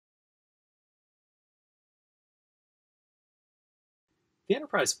The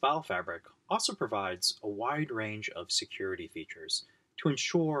Enterprise File Fabric also provides a wide range of security features to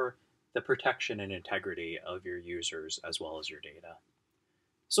ensure the protection and integrity of your users as well as your data.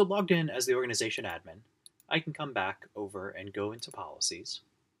 So logged in as the organization admin, I can come back over and go into policies.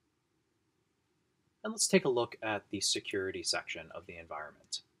 And let's take a look at the security section of the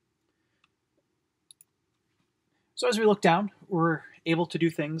environment. So as we look down, we're able to do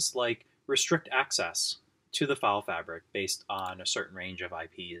things like restrict access to the file fabric based on a certain range of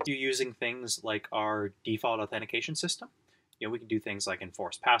IPs. Using things like our default authentication system, we can do things like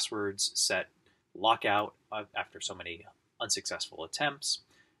enforce passwords, set lockout after so many unsuccessful attempts.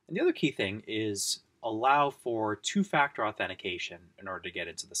 And the other key thing is allow for two-factor authentication in order to get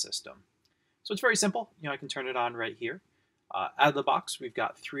into the system. So it's very simple. I can turn it on right here. Out of the box, we've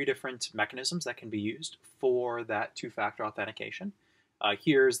got 3 different mechanisms that can be used for that two-factor authentication.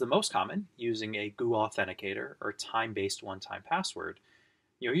 Here's the most common, using a Google Authenticator or time-based one-time password.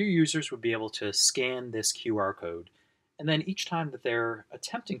 Your users would be able to scan this QR code, and then each time that they're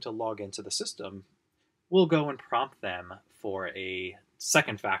attempting to log into the system, we'll go and prompt them for a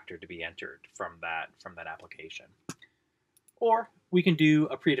second factor to be entered from that application. Or we can do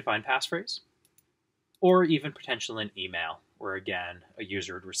a predefined passphrase, or even potentially an email, where again, a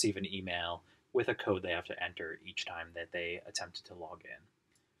user would receive an email with a code they have to enter each time that they attempted to log in.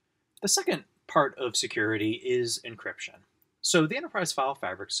 The second part of security is encryption. So the Enterprise File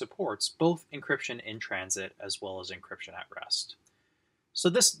Fabric supports both encryption in transit as well as encryption at rest. So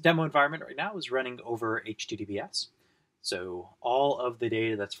this demo environment right now is running over HTTPS. So all of the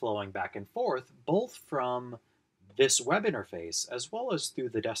data that's flowing back and forth, both from this web interface as well as through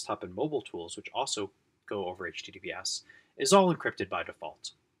the desktop and mobile tools, which also go over HTTPS, is all encrypted by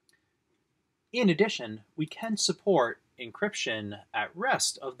default. In addition, we can support encryption at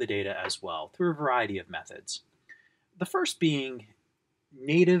rest of the data as well through a variety of methods. The first being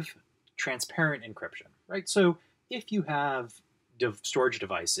native transparent encryption, right? So if you have storage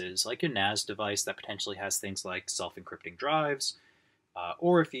devices like a NAS device that potentially has things like self-encrypting drives,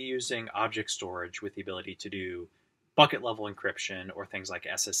 or if you're using object storage with the ability to do bucket level encryption or things like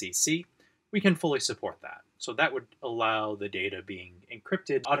SSEC, we can fully support that. So that would allow the data being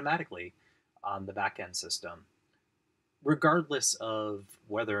encrypted automatically on the backend system, regardless of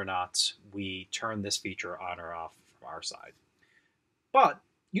whether or not we turn this feature on or off from our side. But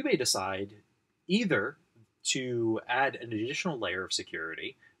you may decide either to add an additional layer of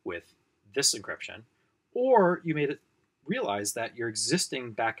security with this encryption, or you may realize that your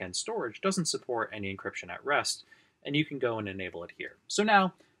existing backend storage doesn't support any encryption at rest, and you can go and enable it here. So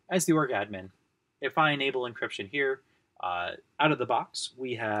now, as the org admin, if I enable encryption here, out of the box,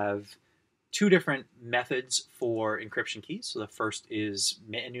 we have 2 different methods for encryption keys. So the first is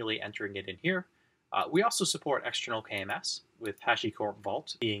manually entering it in here. We also support external KMS, with HashiCorp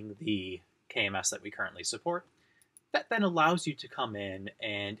Vault being the KMS that we currently support. That then allows you to come in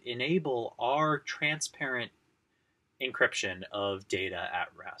and enable our transparent encryption of data at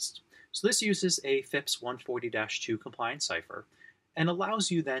rest. So this uses a FIPS 140-2 compliant cipher and allows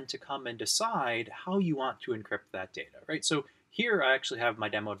you then to come and decide how you want to encrypt that data, right? So here I actually have my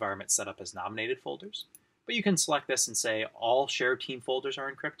demo environment set up as nominated folders, but you can select this and say all shared team folders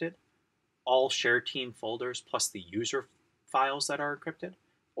are encrypted, all shared team folders plus the user files that are encrypted,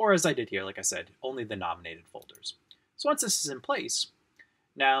 or as I did here, like I said, only the nominated folders. So once this is in place,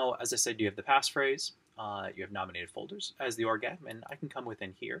 now, as I said, you have the passphrase, you have nominated folders. As the org admin, I can come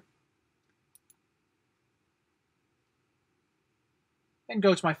within here and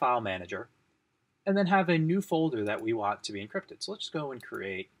go to my file manager, and then have a new folder that we want to be encrypted. So let's go and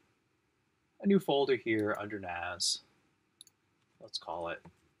create a new folder here under NAS. Let's call it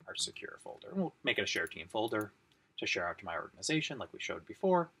our secure folder. We'll make it a share team folder to share out to my organization like we showed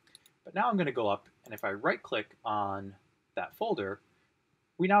before. But now I'm going to go up, and if I right-click on that folder,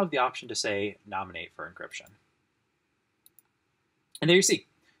 we now have the option to say nominate for encryption. And there you see.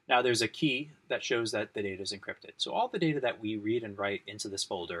 Now there's a key that shows that the data is encrypted. So all the data that we read and write into this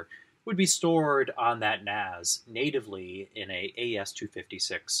folder would be stored on that NAS natively in a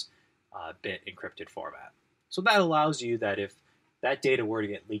AES-256 bit encrypted format. So that allows you that if that data were to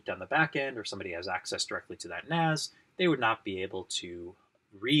get leaked on the back end or somebody has access directly to that NAS, they would not be able to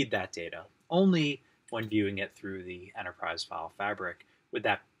read that data. Only when viewing it through the Enterprise File Fabric would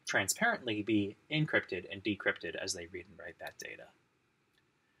that transparently be encrypted and decrypted as they read and write that data.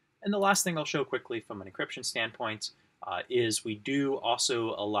 And the last thing I'll show quickly from an encryption standpoint is we do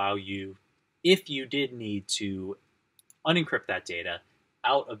also allow you, if you did need to unencrypt that data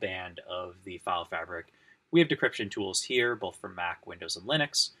out of band of the file fabric, we have decryption tools here, both for Mac, Windows, and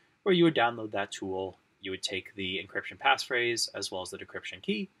Linux, where you would download that tool, You would take the encryption passphrase as well as the decryption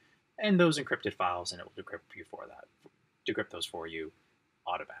key, and those encrypted files, and it will decrypt those for you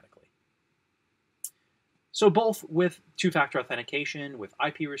automatically. So both with two-factor authentication, with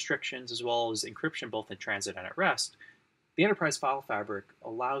IP restrictions, as well as encryption both in transit and at rest, the enterprise file fabric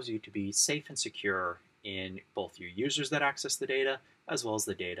allows you to be safe and secure in both your users that access the data, as well as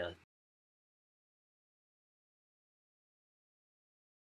the data